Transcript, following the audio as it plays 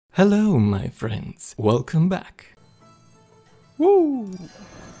Hello, my friends. Welcome back. Woo!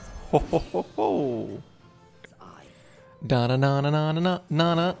 Ho ho ho ho! Da na na na na na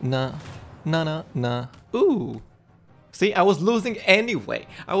na na na na na na. Ooh! See, I was losing anyway.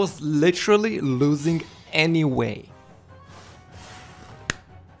 I was literally losing anyway.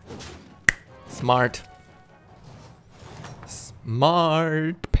 Smart.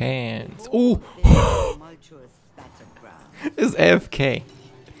 Smart pants. Ooh! It's AFK.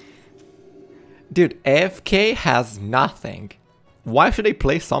 Dude, AFK has nothing. Why should I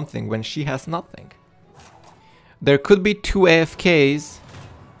play something when she has nothing? There could be two AFKs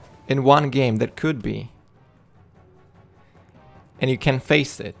in one game. There could be. And you can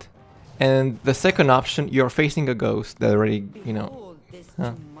face it. And the second option, you're facing a ghost that already, you know.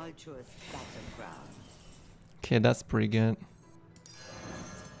 Huh. Okay, that's pretty good.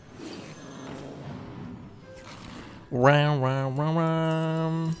 Ram, ram, ram,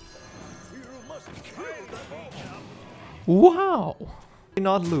 ram. Wow! Did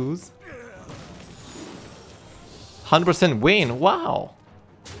not lose. 100% win. Wow!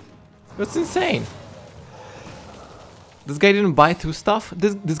 That's insane. This guy didn't buy 2 stuff.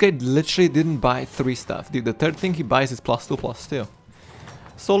 This guy literally didn't buy 3 stuff. Dude, the third thing he buys is +2/+2.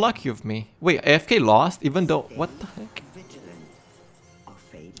 So lucky of me. Wait, AFK lost even though... What the heck?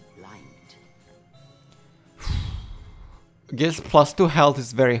 Guess +2 health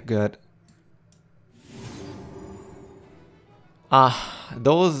is very good.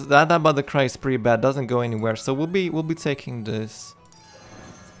 That about the cry is pretty bad. Doesn't go anywhere. So we'll be taking this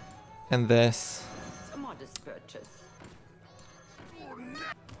and this.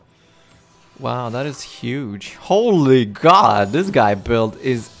 Wow, that is huge. Holy God, this guy build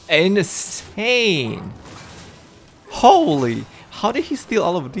is insane. Holy, how did he steal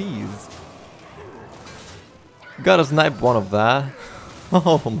all of these? Gotta snipe one of that.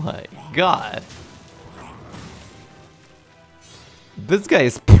 Oh my God. This guy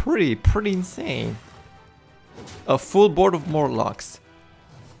is pretty insane. A full board of Morlocks.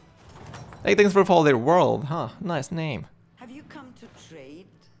 Hey, thanks for following their world, huh? Nice name. Have you come to trade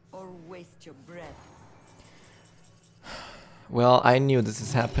or waste your breath? Well, I knew this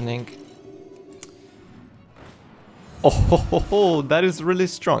is happening. Oh, ho, ho, ho, that is really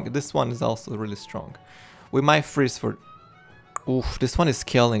strong. This one is also really strong. We might freeze for... Oof, this one is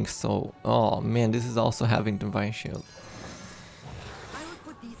killing, so... Oh man, this is also having Divine Shield.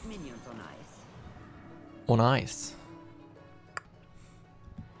 On ice.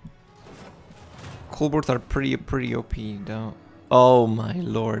 Quilboars are pretty OP though. Oh my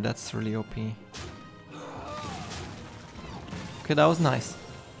lord, that's really OP. Okay, that was nice.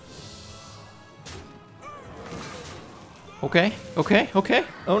 Okay.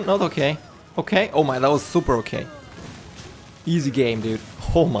 Oh, not okay. Okay. Oh my, that was super okay. Easy game, dude.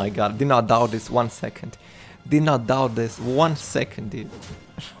 Oh my god, did not doubt this 1 second. Did not doubt this 1 second, dude.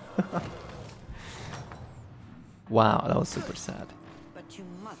 Wow, that was super sad.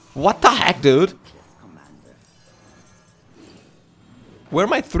 What the heck, dude? Where are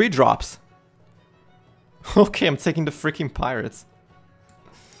my 3 drops? Okay, I'm taking the freaking pirates.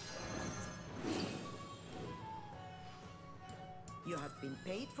 You have been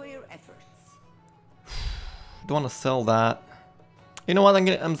paid for your efforts. Don't want to sell that. You know what?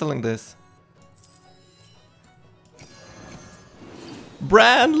 I'm selling this.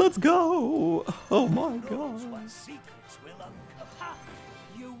 Brand, let's go! Oh my god.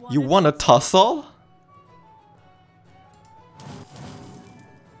 You want a tussle?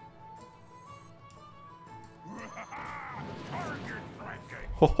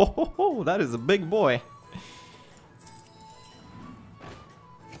 Ho ho ho ho, that is a big boy.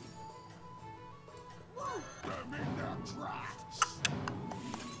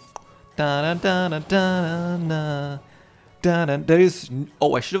 Da da da da da da. There is...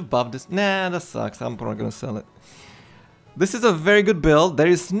 Oh, I should have buffed this. Nah, that sucks. I'm probably gonna sell it. This is a very good build. There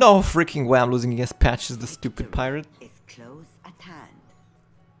is no freaking way I'm losing against Patches, the stupid pirate.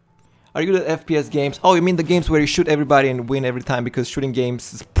 Are you good at FPS games? Oh, you mean the games where you shoot everybody and win every time because shooting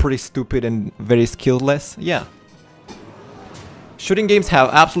games is pretty stupid and very skillless? Yeah. Shooting games have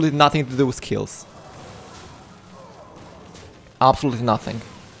absolutely nothing to do with skills. Absolutely nothing.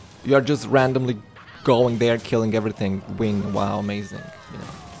 You are just randomly going there, killing everything, win. Wow, amazing. You know.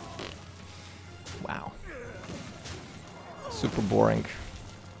 Wow. Super boring.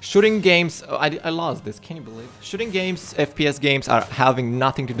 Shooting games, I lost this, can you believe? Shooting games, FPS games are having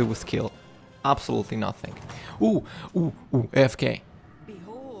nothing to do with skill. Absolutely nothing. Ooh, AFK.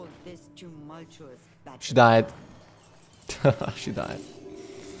 Behold this tumultuous battle. She died. She died.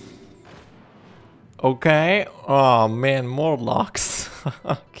 Okay. Oh man, more locks.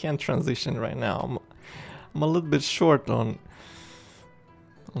 Can't transition right now. I'm a little bit short on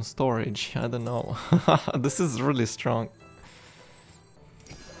storage. I don't know. This is really strong.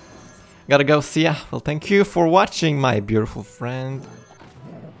 Gotta go. See ya. Well, thank you for watching, my beautiful friend.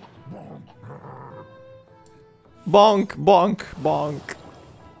 Bonk, bonk, bonk.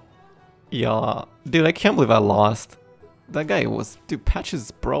 Yeah, dude, I can't believe I lost. That guy was... Dude, patch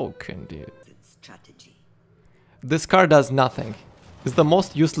is broken, dude. Strategy. This card does nothing. It's the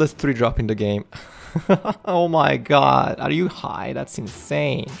most useless 3-drop in the game. Oh my god, are you high? That's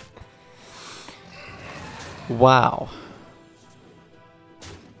insane. Wow.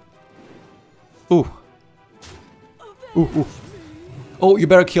 Ooh. Ooh, ooh. Oh, you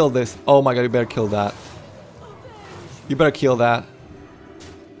better kill this. Oh my god, you better kill that. You better kill that.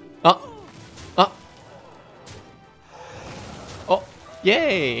 Oh,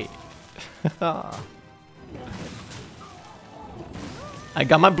 yay! I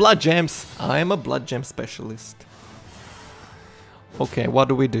got my blood gems. I am a blood gem specialist. Okay, what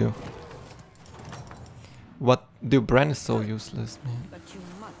do we do? What? Dude, Bran is so useless, man. But you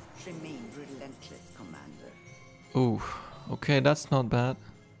must remain relentless, Commander. Ooh, okay, that's not bad.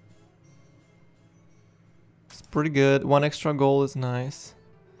 It's pretty good. 1 extra goal is nice.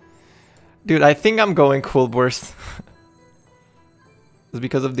 Dude, I think I'm going Quilboars. It's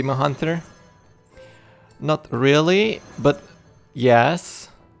because of Demon Hunter? Not really, but yes.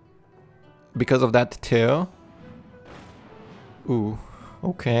 Because of that too. Ooh,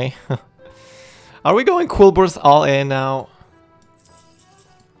 okay. Are we going Quilboars all in now?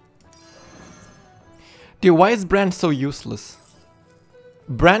 Dude, why is Bran so useless?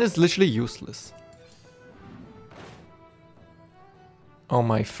 Bran is literally useless. Oh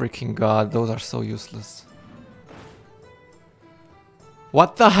my freaking god, those are so useless.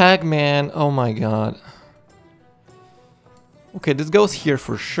 What the heck, man? Oh my god. Okay, this goes here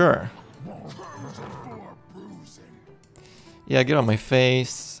for sure. Yeah, get on my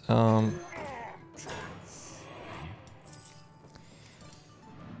face. Oh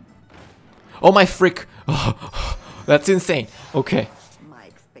my frick! Oh, that's insane. Okay. My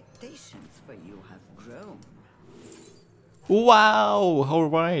expectations for you have grown. Wow!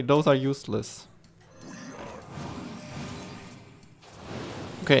 Alright, those are useless.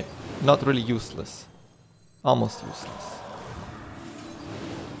 Okay, not really useless. Almost useless.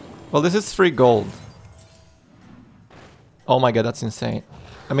 Well, this is free gold. Oh my god, that's insane.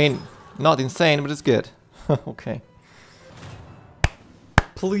 I mean, not insane, but it's good. Okay.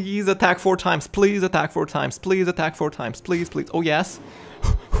 Please attack 4 times. Please attack 4 times. Please attack 4 times. Please, please. Oh, yes.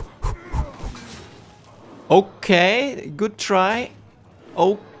 Okay, good try.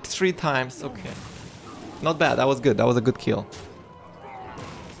 Oh, 3 times. Okay. Not bad. That was good. That was a good kill.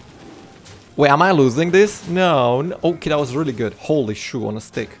 Wait, am I losing this? No, no. Okay, that was really good. Holy shoe on a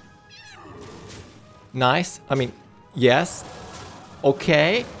stick. Nice. I mean, yes.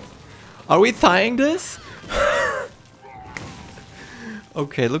 Okay. Are we tying this?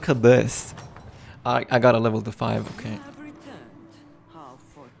 Okay, look at this. I got a level to 5, okay. How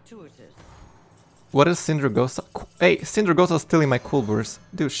fortuitous. What is Syndragosa? Hey, Syndragosa's stealing my Quilboars.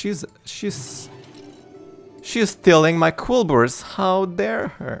 Dude, she's stealing my Quilboars. How dare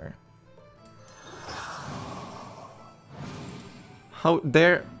her? How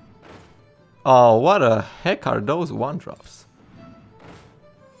dare... Oh, what the heck are those 1-drops?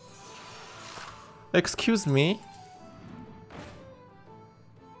 Excuse me?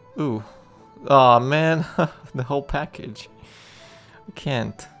 Ooh. Oh man, the whole package. I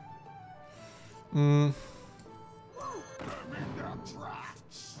can't.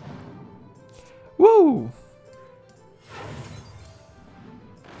 Woo!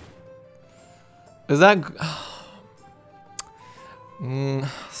 Is that...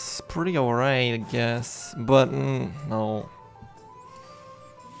 it's pretty alright, I guess. But, no.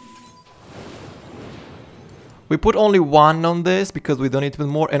 We put only 1 on this because we don't need even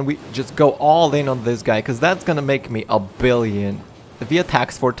more, and we just go all in on this guy because that's gonna make me a billion. If he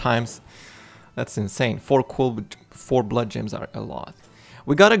attacks 4 times, that's insane. 4 blood gems are a lot.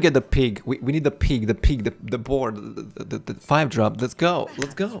 We gotta get the pig. We need the pig, the board, the 5-drop. Let's go,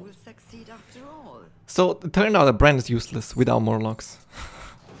 let's go. Will succeed after all. So it turned out that Bran is useless without Morlocks.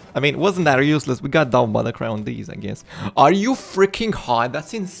 I mean, wasn't that useless? We got down by the crown on these, I guess. Are you freaking hot?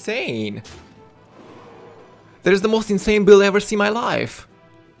 That's insane. That is the most insane build I ever seen in my life.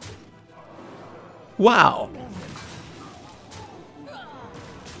 Wow.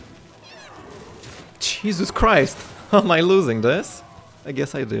 Jesus Christ. Am I losing this? I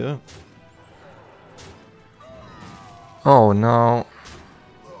guess I do. Oh no.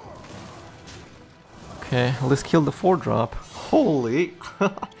 Okay, let's kill the 4-drop. Holy.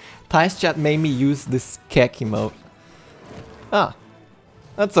 Ty's chat made me use this kek emote. Ah.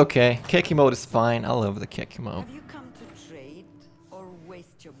 That's okay. Kek emote is fine. I love the kek emote. Have you come to trade or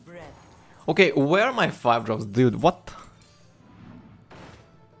waste your breath? Okay, where are my 5 drops? Dude, what?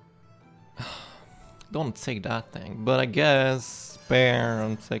 Don't take that thing. But I guess... Pair,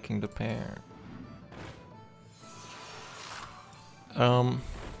 I'm taking the pair.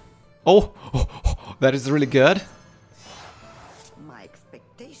 Oh, that is really good. My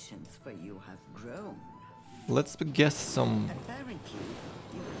expectations for you have grown. Let's guess some. Apparently,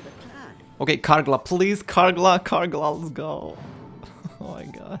 you're the clan. Okay, Kargla, please, Kargla, let's go. Oh my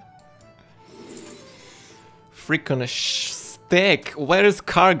god. Freaking stick. Where is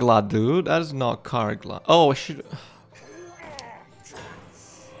Kargla, dude? That is not Kargla. Oh, I should.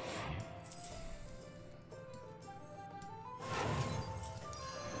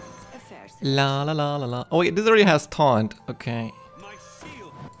 La la la la la. Oh wait, this already has taunt. Okay.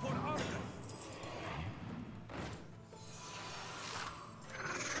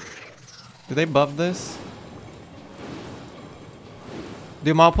 Did they buff this?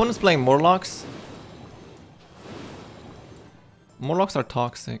 Dude, my opponent's playing Morlocks. Morlocks are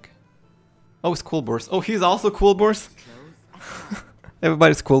toxic. Oh, it's Quilboars. Oh, he's also Quilboars?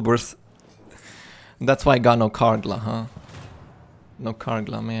 Everybody's Quilboars. That's why I got no Kargla, huh? No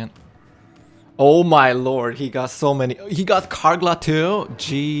Kargla, man. Oh my lord, he got so many. He got Kargla too?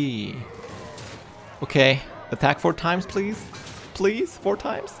 Gee. Okay, attack 4 times, please. Please, 4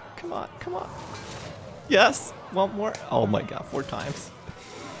 times. Come on, come on. Yes, one more. Oh my god, 4 times.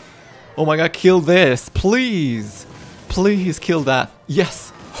 Oh my god, kill this, please. Please kill that.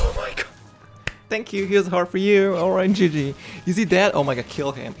 Yes. Oh my god. Thank you, here's a heart for you. Alright, GG. Is he dead? Oh my god,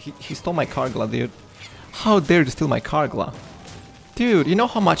 kill him. He stole my Kargla, dude. How dare you steal my Kargla? Dude, you know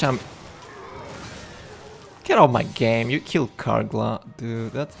how much I'm... Get out of my game, you killed Kargla.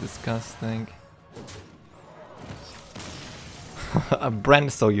 Dude, that's disgusting. Brand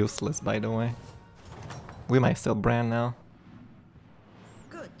is so useless, by the way. We might sell Brand now.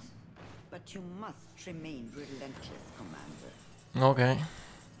 Good, but you must remain relentless, Commander. Okay.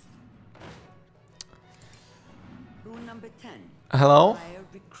 Rule number 10. Hello? Hire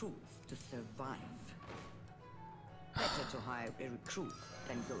recruits to survive. Better to hire a recruit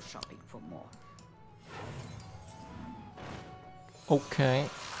than go shopping for more. Okay.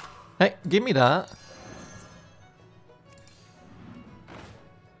 Hey, give me that.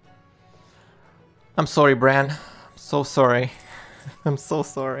 I'm sorry, Bran. I'm so sorry. I'm so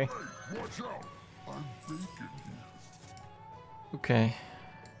sorry. Okay.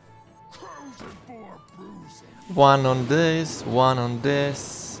 1 on this, 1 on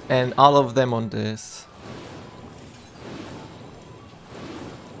this, and all of them on this.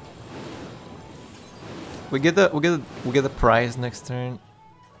 We get the prize next turn.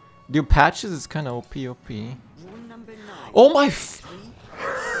 Dude, patches is kind of OP. Oh my!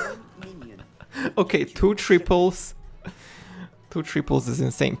 Okay, 2 triples. 2 triples is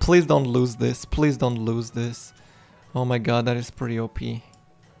insane. Please don't lose this. Please don't lose this. Oh my god, that is pretty OP.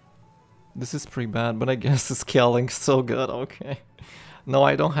 This is pretty bad, but I guess the scaling is so good. Okay. No,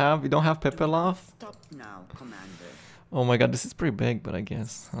 I don't have. You don't have Pepelov? Stop now, Commander. Oh my god, this is pretty big, but I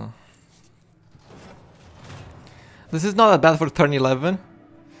guess. Huh. This is not that bad for turn 11.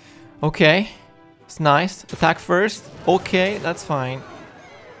 Okay. It's nice. Attack first. Okay, that's fine.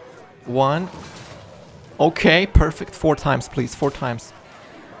 1. Okay, perfect. 4 times, please. 4 times.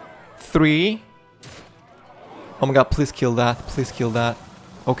 3. Oh my god, please kill that. Please kill that.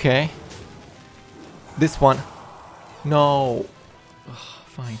 Okay. This one. No. Ugh,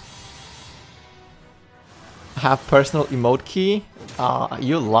 fine. I have personal emote key?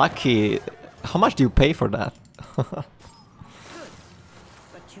 You're lucky. How much do you pay for that?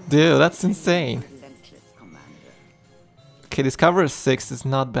 Dude, that's insane. Okay, this cover is 6 is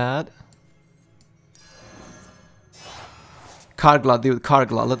not bad. Kargla, dude,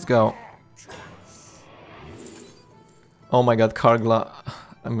 Kargla, let's go. Oh my god, Kargla.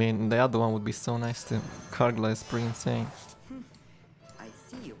 I mean, the other one would be so nice too. Kargla is pretty insane. I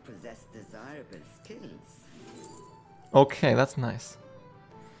see you possess desirable skills. Okay, that's nice.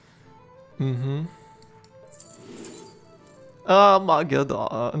 Mm-hmm.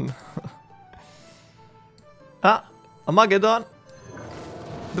 Armageddon. Ah, Armageddon.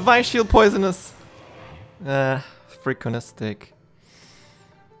 Divine Shield poisonous. Freaking a stick.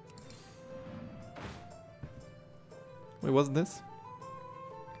 Wait, what's this?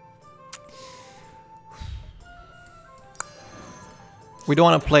 We don't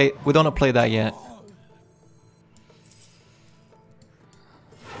want to play. We don't want to play that yet.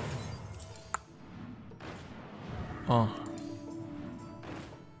 Oh.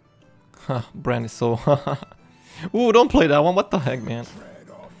 Huh, Brand is so... Ooh, don't play that one. What the heck, man?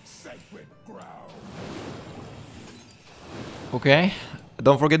 Okay.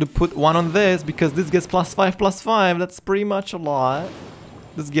 Don't forget to put one on this, because this gets +5/+5. That's pretty much a lot.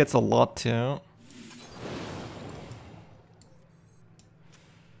 This gets a lot too.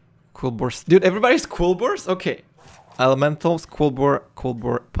 Quilboars. Dude, everybody's Quilboars? Okay. Elementals,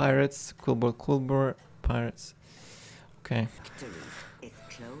 Quilboar pirates, Quilboar pirates. Okay. Victory is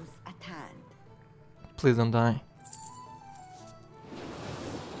close at hand. Please don't die.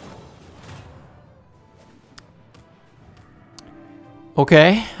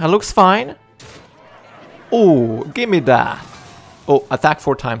 Okay, that looks fine. Oh, give me that. Oh, attack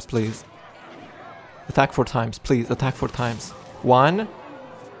 4 times, please. Attack 4 times, please. Attack 4 times. 1,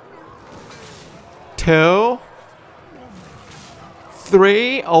 2,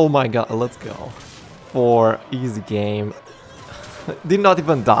 3. Oh my god, let's go. 4, easy game. Did not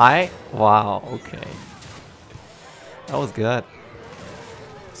even die? Wow, okay. That was good.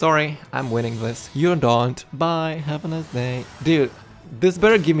 Sorry, I'm winning this. You don't. Bye, have a nice day. Dude, this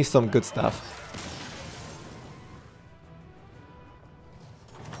better give me some good stuff.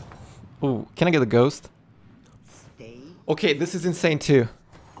 Ooh, can I get a ghost? Stay Okay, this is insane too.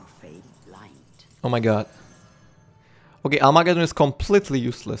 or fade blind. Oh my god. Okay, Armageddon is completely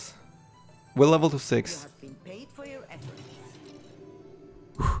useless. We're level to You 6. have been paid for your efforts.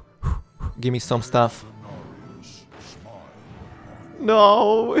 Give me some stuff.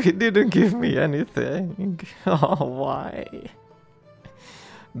 No, he didn't give me anything. Oh, why?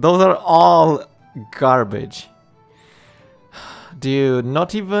 Those are all garbage. Dude,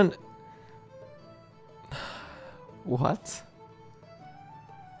 not even... What?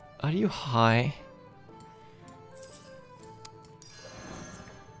 Are you high?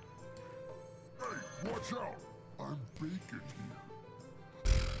 Watch out! I'm baking here.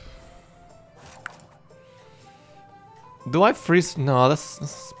 Do I freeze? No,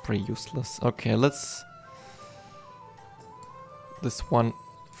 that's pretty useless. Okay, let's... This one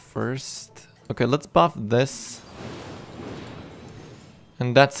first. Okay, let's buff this.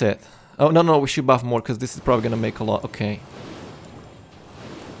 And that's it. Oh, no, we should buff more, because this is probably gonna make a lot. Okay.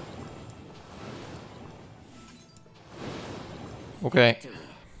 Okay. Victory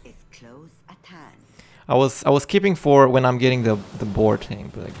is close at hand. I was keeping for when I'm getting the board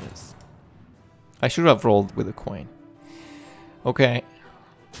thing, but I guess I should have rolled with a coin. Okay.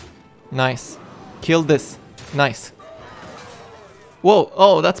 Nice. Kill this. Nice. Whoa,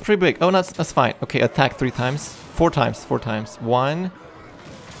 oh, that's pretty big. Oh, that's fine. Okay, attack 3 times. 4 times, 4 times. 1,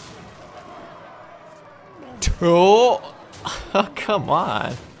 2. Oh, come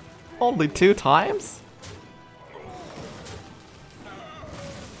on. Only 2 times?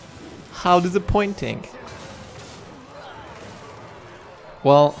 How disappointing.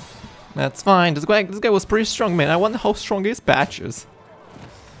 Well, that's fine. This guy was pretty strong, man. I wonder how strong is Patches.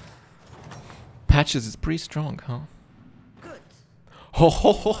 Patches is pretty strong, huh? Good. Ho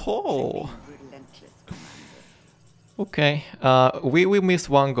ho ho ho. Relentless, Commander. Okay. We missed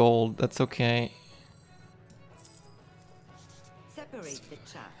 1 gold. That's okay. Separate the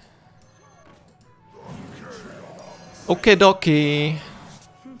chaff. Okay, dokie.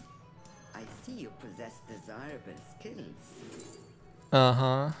 I see you possess desirable skills.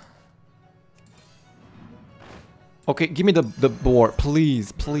 Uh-huh. Okay, give me the board,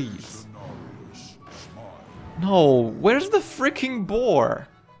 please, please. No, where's the freaking boar?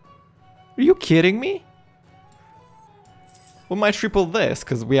 Are you kidding me? We might triple this,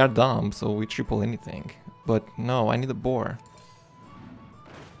 because we are dumb, so we triple anything. But no, I need a boar.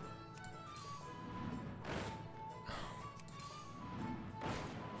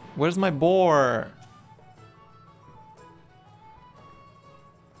 Where's my boar?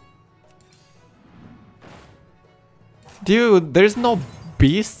 Dude, there's no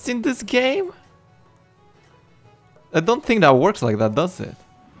beasts in this game? I don't think that works like that, does it?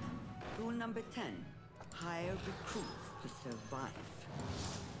 Rule number 10. Hire recruits to survive.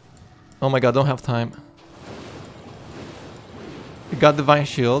 Oh my god, don't have time. We got Divine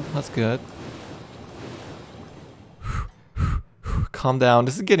Shield, that's good. Calm down,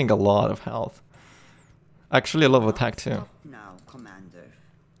 this is getting a lot of health. Actually, I love attack too. Stop now, Commander.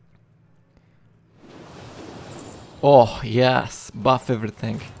 Oh, yes, buff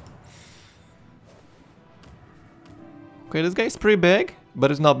everything. Okay, this guy's pretty big,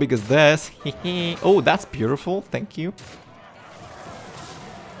 but it's not big as this. Oh, that's beautiful, thank you.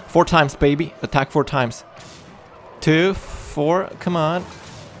 4 times, baby. Attack 4 times. 2, 4, come on.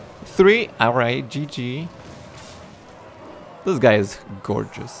 3, alright, GG. This guy is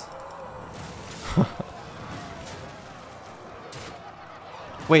gorgeous.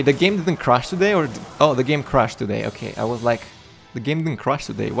 Wait, the game didn't crash today, or oh, the game crashed today. Okay, I was like, the game didn't crash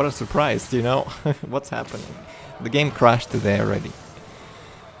today. What a surprise, you know? What's happening? The game crashed today already.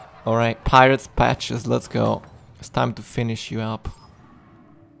 All right, pirates patches. Let's go. It's time to finish you up.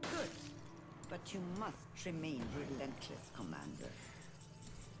 Good. But you must remain relentless, Commander.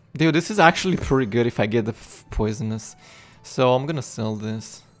 Dude, this is actually pretty good if I get the poisonous. So I'm gonna sell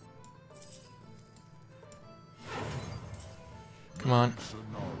this. Come on.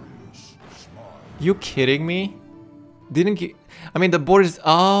 You kidding me? Didn't get... I mean, the board is...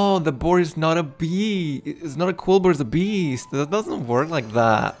 Oh, the board is not a bee. It's not a Quilboar, it's a beast. That doesn't work like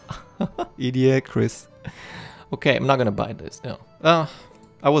that. Idiot, Chris. Okay, I'm not gonna buy this, no.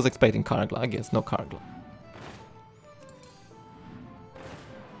 I was expecting Kargla, I guess. No Kargla.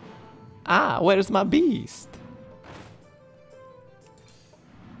 Ah, where's my beast?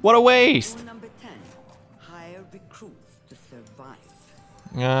 What a waste! Rule number 10. Hire recruits to survive.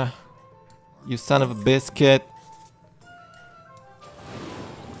 Yeah. You son of a biscuit.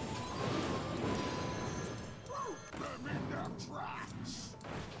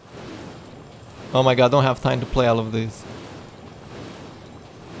 Oh my god, don't have time to play all of this.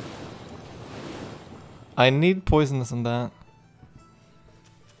 I need poisonous on that.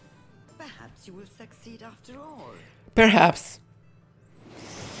 Perhaps you will succeed after all. Perhaps.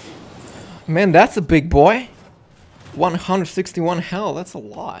 Man, that's a big boy. 161 health, that's a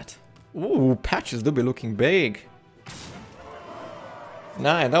lot. Ooh, patches do be looking big.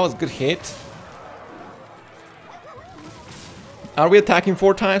 Nice, that was a good hit. Are we attacking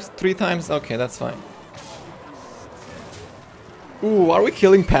 4 times? 3 times? Okay, that's fine. Ooh, are we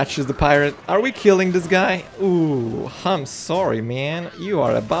killing Patches the pirate? Are we killing this guy? Ooh, I'm sorry, man. You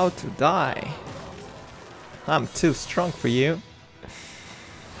are about to die. I'm too strong for you.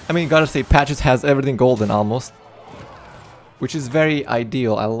 I mean, gotta say, Patches has everything golden almost. Which is very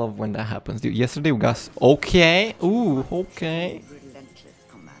ideal. I love when that happens. Dude, yesterday we got... Okay. Ooh, okay. Relentless,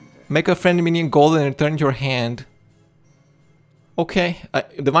 Commander. Make a friendly minion golden and return your hand. Okay.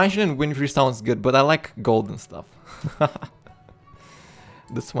 Divine Shield and Winfrey sounds good, but I like golden stuff.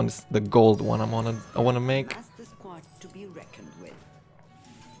 This one is the gold one I wanna make. Master squad to be reckoned with.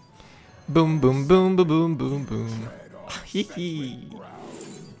 Boom, boom, boom, boom, boom, boom, boom. Hee hee.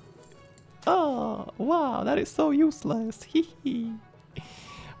 Oh, wow, that is so useless. Hee hee.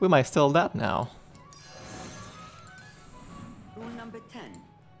 We might sell that now. Rule number 10.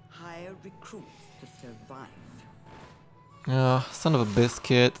 Hire recruits to survive. Son of a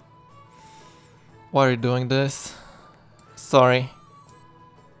biscuit. Why are you doing this? Sorry.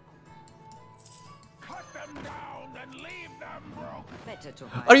 Cut them down and leave them broke. Better to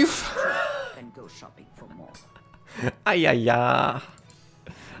hire Are you than go shopping for more. Ay, ay, ay.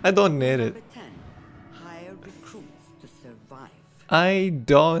 I don't need it. Number 10. Hire recruits to survive. I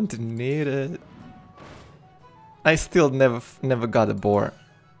don't need it. I still never got a boar.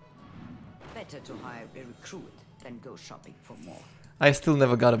 Better to hire a recruit than go shopping for more. I still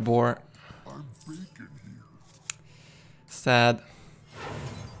never got a boar. I'm bacon here. Sad.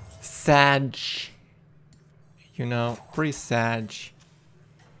 Sag. You know, pretty sag. This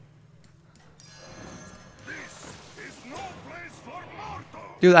is no place for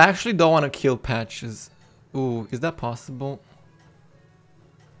mortals. Dude, I actually don't want to kill Patches. Ooh, is that possible?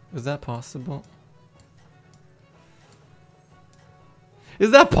 Is that possible?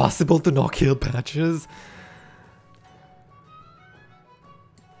 Is that possible to not kill Patches?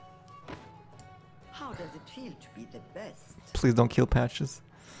 How does it feel to be the best? Please don't kill Patches.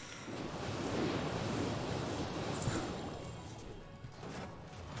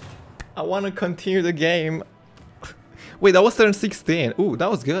 I want to continue the game. Wait, that was turn 16. Ooh, that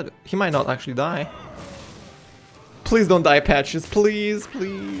was good. He might not actually die. Please don't die, Patches. Please,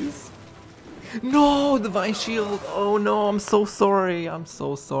 please. No, Divine Shield. Oh no, I'm so sorry. I'm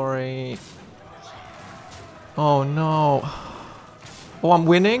so sorry. Oh no. Oh, I'm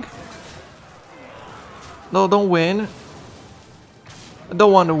winning? No, don't win. I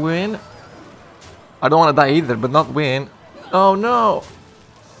don't want to win. I don't want to die either, but not win. Oh no.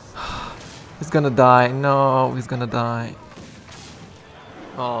 He's gonna die. No, he's gonna die.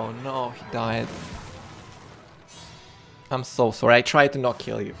 Oh no, he died. I'm so sorry. I tried to not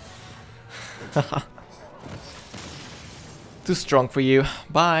kill you. Too strong for you.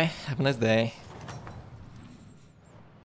 Bye. Have a nice day.